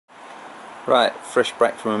Right, fresh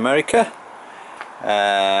back from America.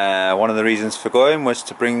 One of the reasons for going was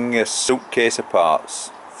to bring a suitcase of parts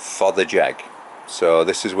for the Jag. So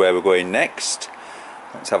this is where we're going next.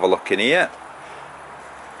 Let's have a look in here.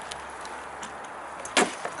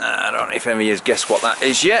 I don't know if any of you guess what that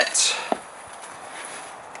is yet.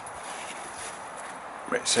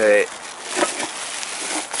 Let's say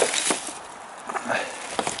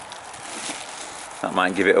that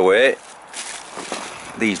might give it away.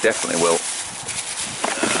 These definitely will.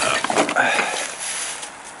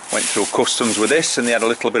 Went through customs with this and they had a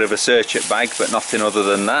little bit of a search at bag, but nothing other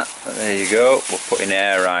than that. But there you go, we're putting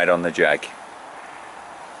air ride on the Jag.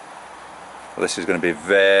 Well, this is going to be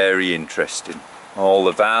very interesting. All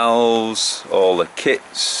the valves, all the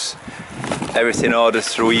kits, everything ordered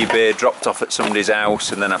through eBay, dropped off at somebody's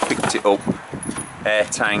house, and then I picked it up, air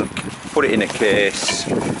tank, put it in a case,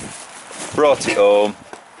 brought it home.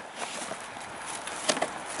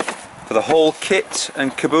 For the whole kit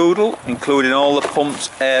and caboodle, including all the pumps,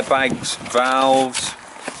 airbags, valves,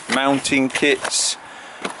 mounting kits,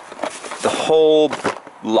 the whole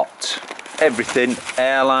lot, everything,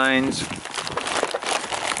 airlines,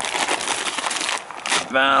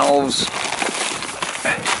 valves,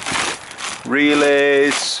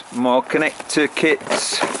 relays, more connector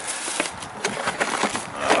kits,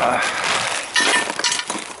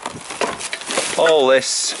 all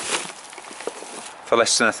this for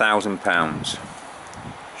less than £1,000.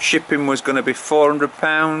 Shipping was going to be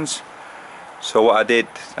 £400, so what I did,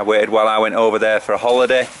 I waited while I went over there for a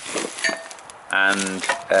holiday, and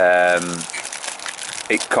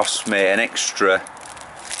it cost me an extra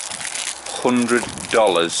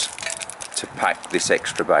 $100 to pack this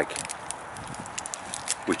extra bag,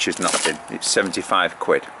 which is nothing. It's 75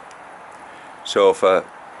 quid. So for,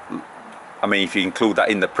 I mean, if you include that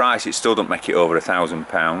in the price, it still doesn't make it over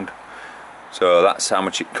 £1,000. So that's how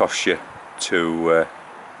much it costs you to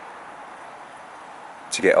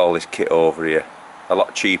get all this kit over here. A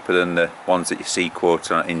lot cheaper than the ones that you see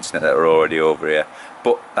quoted on the internet that are already over here.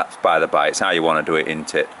 But that's by the by, it's how you want to do it,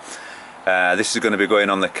 isn't it? This is going to be going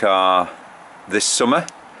on the car this summer.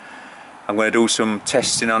 I'm going to do some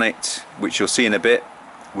testing on it, which you'll see in a bit,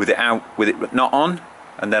 with it not on,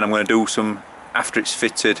 and then I'm going to do some after it's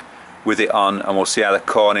fitted with it on, and we'll see how the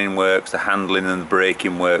cornering works, the handling and the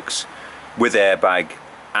braking works with airbag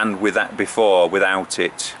and with that before without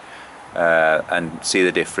it, and see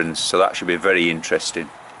the difference. So that should be very interesting.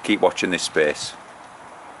 Keep watching this space.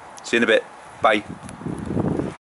 See you in a bit. Bye.